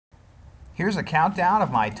Here's a countdown of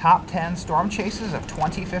my top 10 storm chases of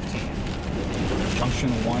 2015. Junction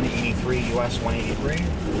 183, US 183,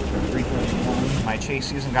 331. My chase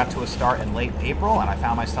season got to a start in late April, and I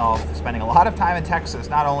found myself spending a lot of time in Texas,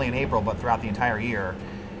 not only in April, but throughout the entire year.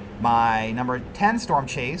 My number 10 storm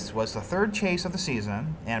chase was the third chase of the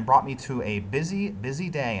season and brought me to a busy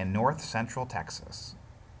day in north central Texas.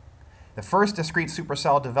 The first discrete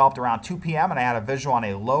supercell developed around 2 p.m. and I had a visual on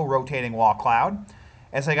a low rotating wall cloud.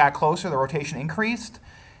 As I got closer, the rotation increased,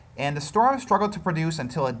 and the storm struggled to produce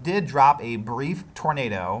until it did drop a brief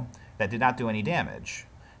tornado that did not do any damage.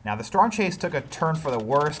 Now, the storm chase took a turn for the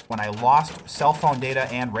worst when I lost cell phone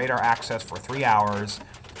data and radar access for 3 hours.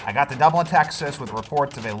 I got to Dublin, Texas with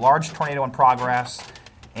reports of a large tornado in progress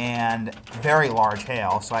and very large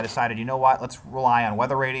hail, so I decided, you know what, let's rely on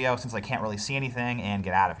weather radio since I can't really see anything and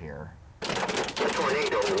get out of here. The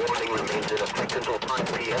tornado warning remains in effect until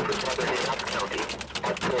 5 p.m. for southern Essex County.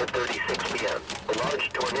 At 4:36 p.m., a large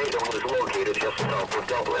tornado was located just south of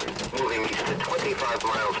Dublin, moving east at 25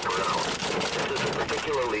 miles per hour. This is a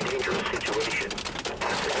particularly dangerous situation.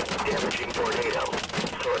 Acid, damaging tornado.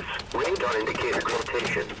 Source, radar indicated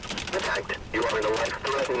rotation. In fact, you are in a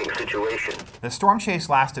life-threatening situation. The storm chase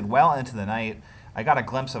lasted well into the night. I got a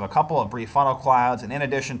glimpse of a couple of brief funnel clouds, and in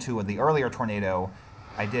addition to the earlier tornado,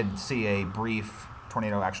 I did see a brief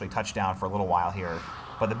tornado actually touch down for a little while here.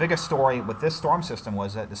 But the biggest story with this storm system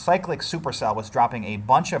was that the cyclic supercell was dropping a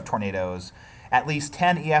bunch of tornadoes, at least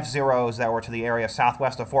 10 EF0s that were to the area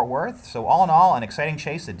southwest of Fort Worth. So all in all, an exciting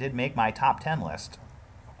chase that did make my top 10 list.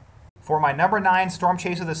 For my number 9 storm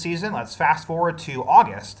chase of the season, let's fast forward to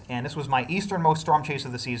August, and this was my easternmost storm chase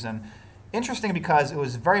of the season. Interesting because it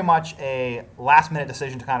was very much a last-minute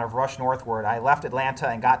decision to kind of rush northward. I left Atlanta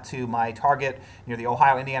and got to my target near the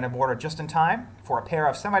Ohio-Indiana border just in time for a pair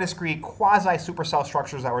of semi-discrete quasi-supercell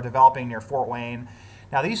structures that were developing near Fort Wayne.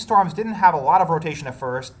 Now, these storms didn't have a lot of rotation at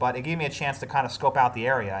first, but it gave me a chance to kind of scope out the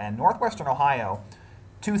area. And Northwestern Ohio,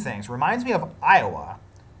 two things, reminds me of Iowa,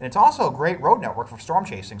 and it's also a great road network for storm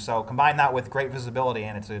chasing. So combine that with great visibility,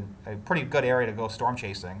 and it's a pretty good area to go storm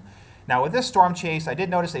chasing. Now, with this storm chase, I did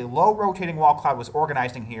notice a low rotating wall cloud was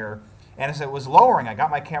organizing here, and as it was lowering, I got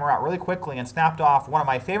my camera out really quickly and snapped off one of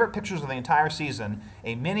my favorite pictures of the entire season,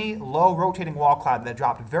 a mini low rotating wall cloud that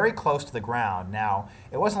dropped very close to the ground. Now,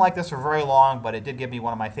 it wasn't like this for very long, but it did give me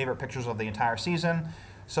one of my favorite pictures of the entire season.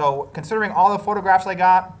 So, considering all the photographs I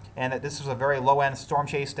got, and that this was a very low-end storm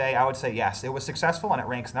chase day, I would say yes, it was successful, and it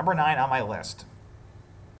ranks number 9 on my list.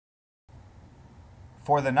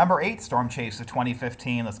 For the number 8 storm chase of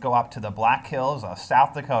 2015, let's go up to the Black Hills of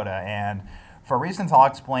South Dakota. And for reasons I'll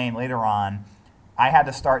explain later on, I had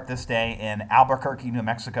to start this day in Albuquerque, New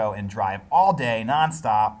Mexico, and drive all day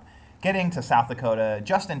nonstop, getting to South Dakota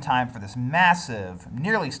just in time for this massive,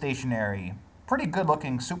 nearly stationary, pretty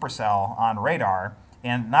good-looking supercell on radar.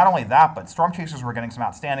 And not only that, but storm chasers were getting some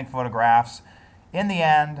outstanding photographs. In the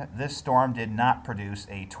end, this storm did not produce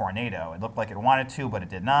a tornado. It looked like it wanted to, but it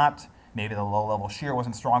did not. Maybe the low-level shear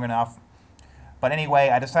wasn't strong enough. But anyway,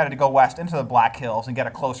 I decided to go west into the Black Hills and get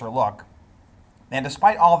a closer look. And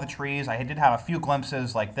despite all of the trees, I did have a few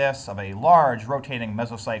glimpses like this of a large rotating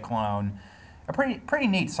mesocyclone. A pretty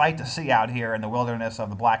neat sight to see out here in the wilderness of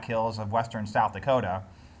the Black Hills of western South Dakota.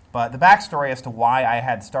 But the backstory as to why I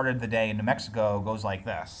had started the day in New Mexico goes like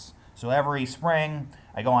this. So every spring,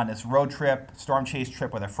 I go on this road trip, storm chase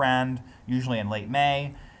trip with a friend, usually in late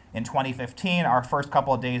May. In 2015, our first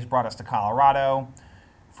couple of days brought us to Colorado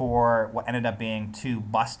for what ended up being 2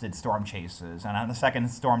 busted storm chases. And on the second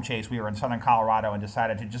storm chase, we were in southern Colorado and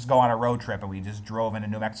decided to just go on a road trip, and we just drove into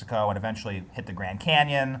New Mexico and eventually hit the Grand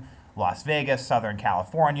Canyon, Las Vegas, Southern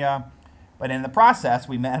California. But in the process,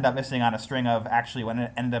 we ended up missing on a string of actually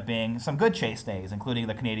what ended up being some good chase days, including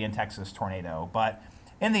the Canadian-Texas tornado. But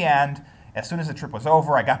in the end, as soon as the trip was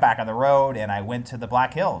over, I got back on the road and I went to the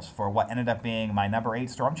Black Hills for what ended up being my number 8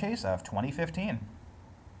 storm chase of 2015.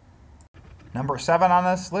 Number 7 on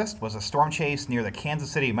this list was a storm chase near the Kansas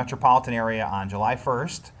City metropolitan area on July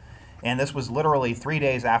 1st. And this was literally 3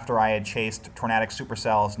 days after I had chased tornadic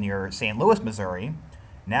supercells near St. Louis, Missouri.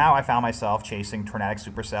 Now I found myself chasing tornadic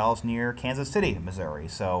supercells near Kansas City, Missouri.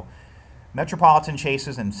 So metropolitan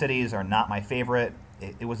chases in cities are not my favorite.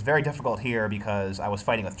 It was very difficult here because I was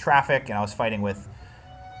fighting with traffic, and I was fighting with,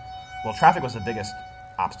 well, traffic was the biggest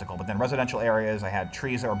obstacle, but then residential areas, I had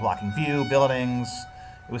trees that were blocking view, buildings.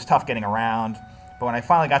 It was tough getting around. But when I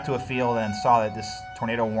finally got to a field and saw that this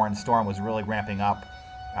tornado-warned storm was really ramping up,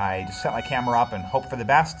 I just set my camera up and hoped for the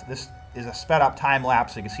best. This is a sped-up time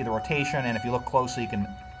lapse, so you can see the rotation, and if you look closely, you can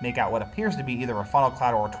make out what appears to be either a funnel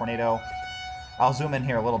cloud or a tornado. I'll zoom in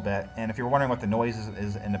here a little bit, and if you're wondering what the noise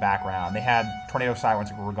is in the background, they had tornado sirens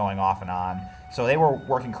that were going off and on, so they were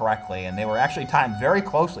working correctly, and they were actually timed very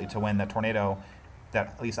closely to when the tornado that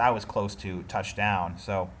at least I was close to touched down.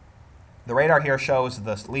 So the radar here shows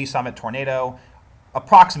the Lee Summit tornado,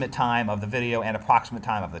 approximate time of the video and approximate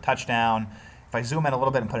time of the touchdown. If I zoom in a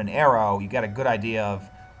little bit and put an arrow, you get a good idea of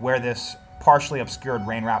where this partially obscured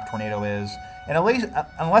rain-wrapped tornado is. And at least,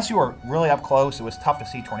 unless you were really up close, it was tough to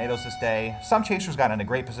see tornadoes this day. Some chasers got in a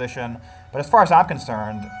great position, but as far as I'm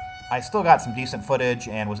concerned, I still got some decent footage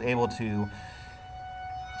and was able to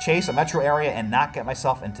chase a metro area and not get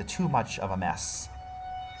myself into too much of a mess.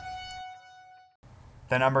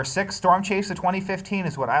 The number 6 storm chase of 2015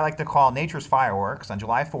 is what I like to call nature's fireworks on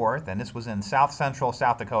July 4th, and this was in south central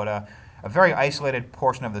South Dakota, a very isolated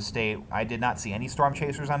portion of the state. I did not see any storm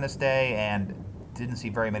chasers on this day and didn't see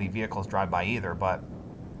very many vehicles drive by either, but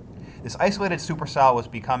this isolated supercell was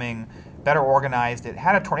becoming better organized. It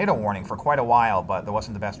had a tornado warning for quite a while, but there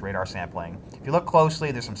wasn't the best radar sampling. If you look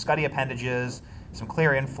closely, there's some scuddy appendages, some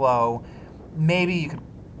clear inflow. Maybe you could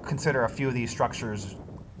consider a few of these structures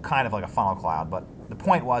kind of like a funnel cloud, but the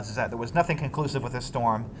point is that there was nothing conclusive with this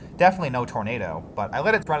storm, definitely no tornado, but I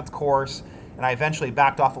let it run its course, and I eventually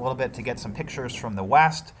backed off a little bit to get some pictures from the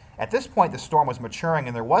west. At this point, the storm was maturing,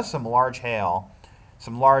 and there was some large hail,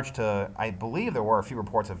 I believe there were a few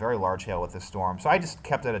reports of very large hail with this storm, so I just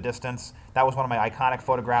kept at a distance. That was one of my iconic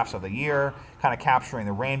photographs of the year, kind of capturing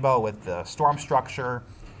the rainbow with the storm structure.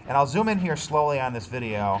 And I'll zoom in here slowly on this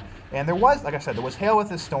video. And there was, like I said, there was hail with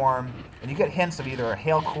this storm, and you get hints of either a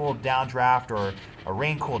hail-cooled downdraft or a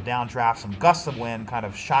rain-cooled downdraft. Some gusts of wind kind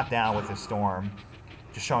of shot down with this storm,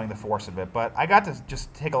 just showing the force of it. But I got to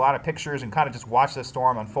just take a lot of pictures and kind of just watch this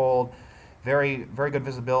storm unfold. Very, very good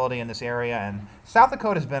visibility in this area. And South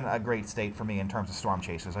Dakota has been a great state for me in terms of storm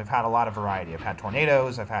chases. I've had a lot of variety. I've had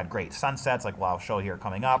tornadoes. I've had great sunsets, like what I'll show here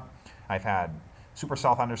coming up. I've had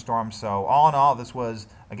supercell thunderstorms. So all in all, this was,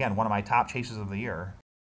 again, one of my top chases of the year.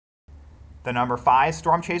 The number 5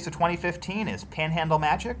 storm chase of 2015 is Panhandle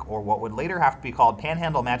Magic, or what would later have to be called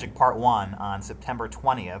Panhandle Magic Part 1 on September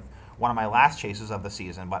 20th, one of my last chases of the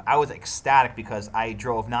season. But I was ecstatic because I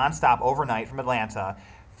drove nonstop overnight from Atlanta,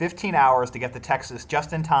 15 hours to get to Texas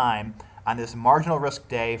just in time on this marginal risk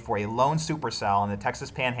day for a lone supercell in the Texas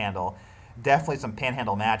Panhandle. Definitely some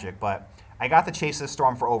Panhandle magic, but I got to chase this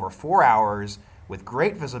storm for over 4 hours with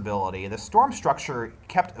great visibility. The storm structure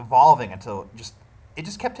kept evolving until it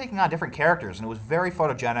just kept taking on different characters, and it was very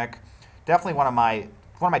photogenic. Definitely one of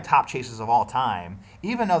my top chases of all time.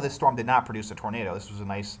 Even though this storm did not produce a tornado, this was a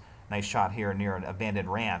nice shot here near an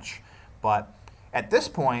abandoned ranch. But at this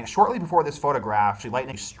point, shortly before this photograph,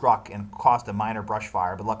 lightning struck and caused a minor brush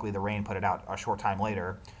fire, but luckily the rain put it out a short time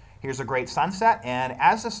later. Here's a great sunset, and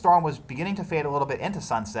as the storm was beginning to fade a little bit into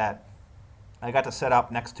sunset, I got to set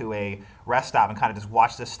up next to a rest stop and kind of just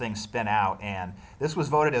watch this thing spin out. And this was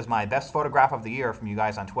voted as my best photograph of the year from you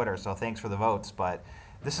guys on Twitter, so thanks for the votes. But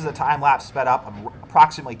this is a time lapse sped up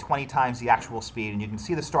approximately 20 times the actual speed, and you can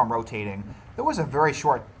see the storm rotating. There was a very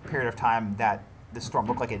short period of time that this storm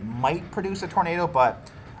looked like it might produce a tornado,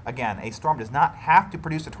 but again, a storm does not have to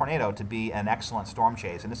produce a tornado to be an excellent storm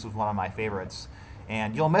chase, and this was one of my favorites.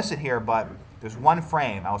 And you'll miss it here, but there's one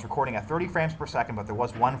frame. I was recording at 30 frames per second, but there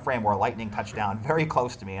was one frame where lightning touched down very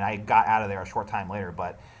close to me, and I got out of there a short time later.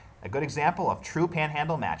 But a good example of true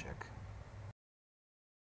Panhandle magic.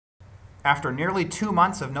 After nearly 2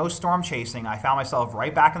 months of no storm chasing, I found myself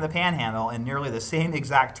right back in the Panhandle in nearly the same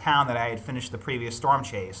exact town that I had finished the previous storm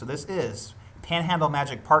chase. So this is Panhandle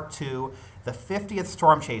Magic Part 2, the 50th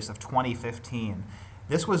storm chase of 2015.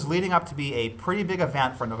 This was leading up to be a pretty big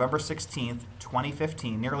event for November 16th,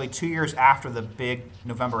 2015, nearly 2 years after the big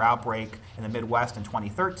November outbreak in the Midwest in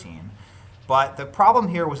 2013. But the problem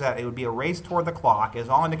here was that it would be a race toward the clock, as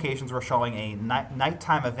all indications were showing a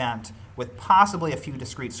nighttime event with possibly a few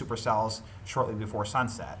discrete supercells shortly before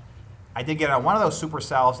sunset. I did get on one of those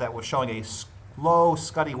supercells that was showing a low,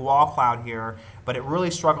 scuddy wall cloud here, but it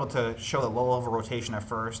really struggled to show the low-level rotation at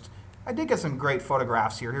first. I did get some great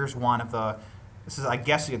photographs here. Here's one of this is, I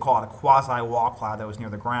guess you could call it a quasi-wall cloud that was near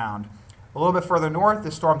the ground. A little bit further north,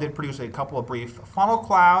 this storm did produce a couple of brief funnel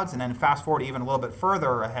clouds, and then fast forward even a little bit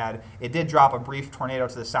further ahead, it did drop a brief tornado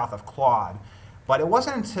to the south of Claude. But it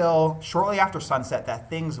wasn't until shortly after sunset that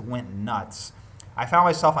things went nuts. I found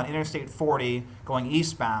myself on Interstate 40 going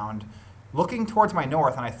eastbound, looking towards my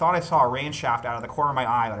north, and I thought I saw a rain shaft out of the corner of my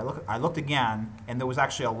eye, but I looked again, and there was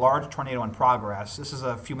actually a large tornado in progress. This is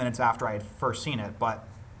a few minutes after I had first seen it, but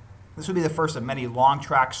this would be the first of many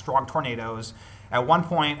long-track, strong tornadoes. At one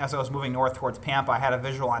point, as I was moving north towards Pampa, I had a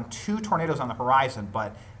visual on 2 tornadoes on the horizon,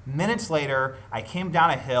 but Minutes later, I came down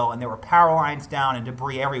a hill and there were power lines down and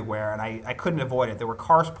debris everywhere, and I couldn't avoid it. There were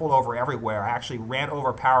cars pulled over everywhere. I actually ran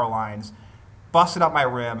over power lines, busted up my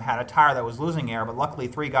rim, had a tire that was losing air, but luckily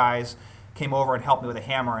 3 guys came over and helped me with a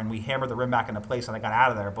hammer, and we hammered the rim back into place and I got out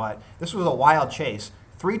of there. But this was a wild chase.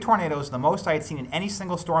 3 tornadoes, the most I had seen in any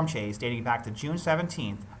single storm chase, dating back to June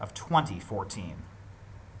 17th of 2014.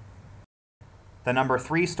 The number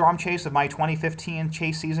 3 storm chase of my 2015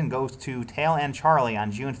 chase season goes to Tail End Charlie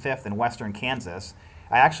on June 5th in western Kansas.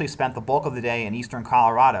 I actually spent the bulk of the day in eastern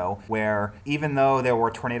Colorado, where even though there were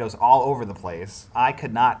tornadoes all over the place, I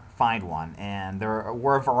could not find one. And there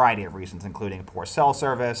were a variety of reasons, including poor cell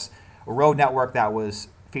service, a road network that was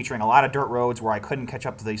featuring a lot of dirt roads where I couldn't catch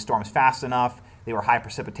up to these storms fast enough. They were high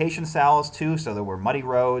precipitation cells too, so there were muddy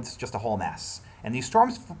roads, just a whole mess. And these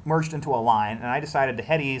storms merged into a line, and I decided to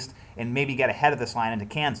head east and maybe get ahead of this line into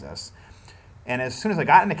Kansas. And as soon as I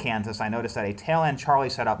got into Kansas, I noticed that a tail end Charlie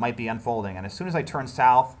setup might be unfolding. And as soon as I turned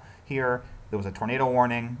south here, there was a tornado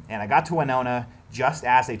warning, and I got to Winona just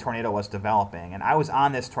as a tornado was developing. And I was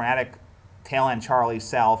on this tornadic tail end Charlie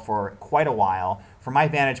cell for quite a while. From my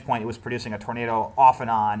vantage point, it was producing a tornado off and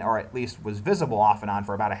on, or at least was visible off and on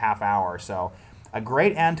for about a half hour. So a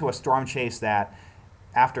great end to a storm chase that,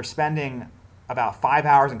 after spending about 5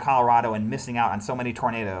 hours in Colorado and missing out on so many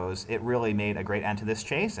tornadoes, it really made a great end to this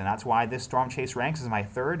chase, and that's why this storm chase ranks as my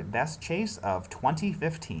 3rd best chase of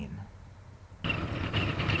 2015.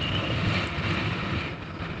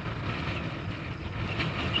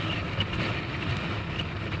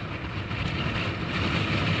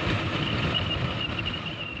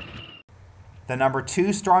 The number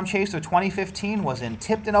 2 storm chase of 2015 was in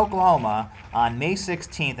Tipton, Oklahoma on May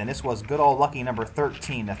 16th, and this was good old lucky number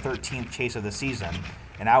 13, the 13th chase of the season.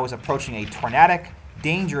 And I was approaching a tornadic,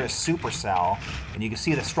 dangerous supercell, and you can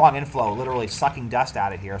see the strong inflow literally sucking dust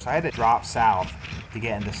out of here, so I had to drop south to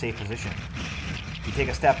get into safe position. If you take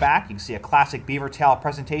a step back, you can see a classic beaver tail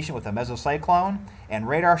presentation with a mesocyclone, and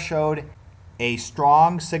radar showed a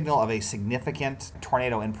strong signal of a significant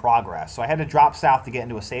tornado in progress. So I had to drop south to get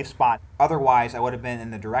into a safe spot. Otherwise, I would have been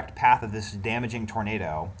in the direct path of this damaging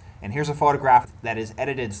tornado. And here's a photograph that is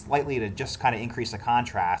edited slightly to just kind of increase the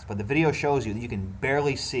contrast, but the video shows you that you can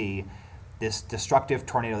barely see this destructive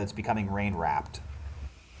tornado that's becoming rain-wrapped.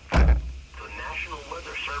 The National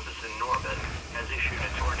Weather Service in Norman has issued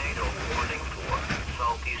a tornado warning for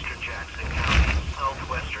southeastern Jackson County,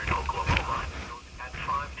 southwestern Oklahoma. At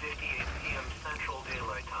 5:58 p.m. Central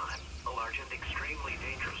Daylight Time, a large and extremely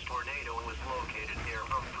dangerous tornado was located near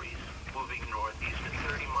Humphreys, moving northeast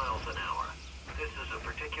at 30 miles an hour. This is a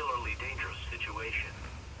particularly dangerous situation.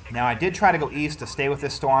 Now, I did try to go east to stay with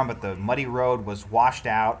this storm, but the muddy road was washed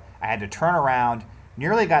out. I had to turn around,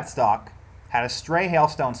 nearly got stuck, had a stray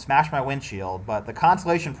hailstone smash my windshield, but the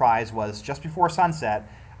consolation prize was just before sunset,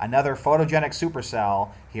 another photogenic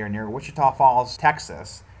supercell here near Wichita Falls,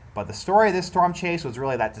 Texas. But the story of this storm chase was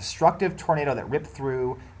really that destructive tornado that ripped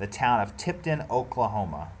through the town of Tipton,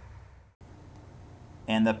 Oklahoma.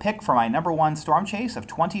 And the pick for my number 1 storm chase of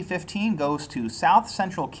 2015 goes to south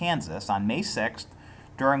central Kansas on May 6th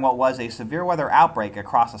during what was a severe weather outbreak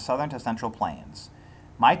across the southern to central plains.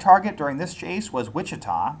 My target during this chase was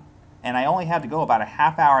Wichita, and I only had to go about a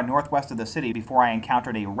half hour northwest of the city before I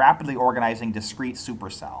encountered a rapidly organizing discrete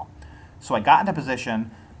supercell. So I got into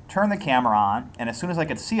position, turned the camera on, and as soon as I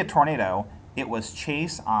could see a tornado, it was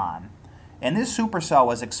chase on. And this supercell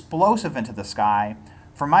was explosive into the sky.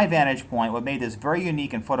 From my vantage point, what made this very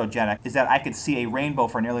unique and photogenic is that I could see a rainbow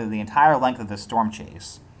for nearly the entire length of this storm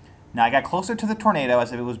chase. Now, I got closer to the tornado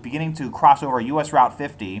as if it was beginning to cross over US Route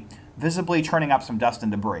 50, visibly churning up some dust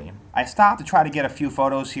and debris. I stopped to try to get a few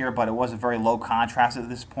photos here, but it was a very low contrast at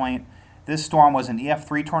this point. This storm was an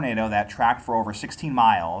EF3 tornado that tracked for over 16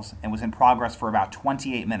 miles and was in progress for about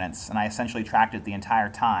 28 minutes, and I essentially tracked it the entire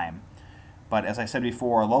time. But as I said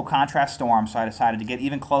before, a low contrast storm, so I decided to get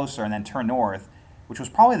even closer and then turn north, which was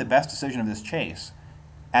probably the best decision of this chase.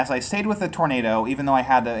 As I stayed with the tornado, even though I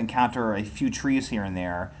had to encounter a few trees here and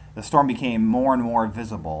there, the storm became more and more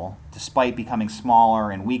visible, despite becoming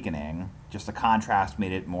smaller and weakening. Just the contrast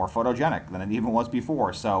made it more photogenic than it even was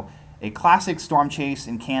before. So a classic storm chase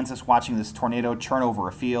in Kansas, watching this tornado churn over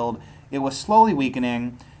a field. It was slowly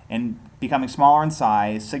weakening and becoming smaller in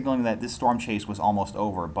size, signaling that this storm chase was almost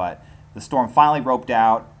over. But the storm finally roped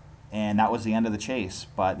out, and that was the end of the chase.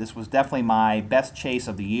 But this was definitely my best chase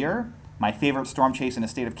of the year, my favorite storm chase in the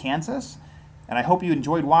state of Kansas, and I hope you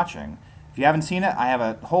enjoyed watching. If you haven't seen it, I have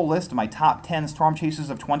a whole list of my top 10 storm chases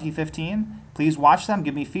of 2015. Please watch them,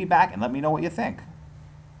 give me feedback, and let me know what you think.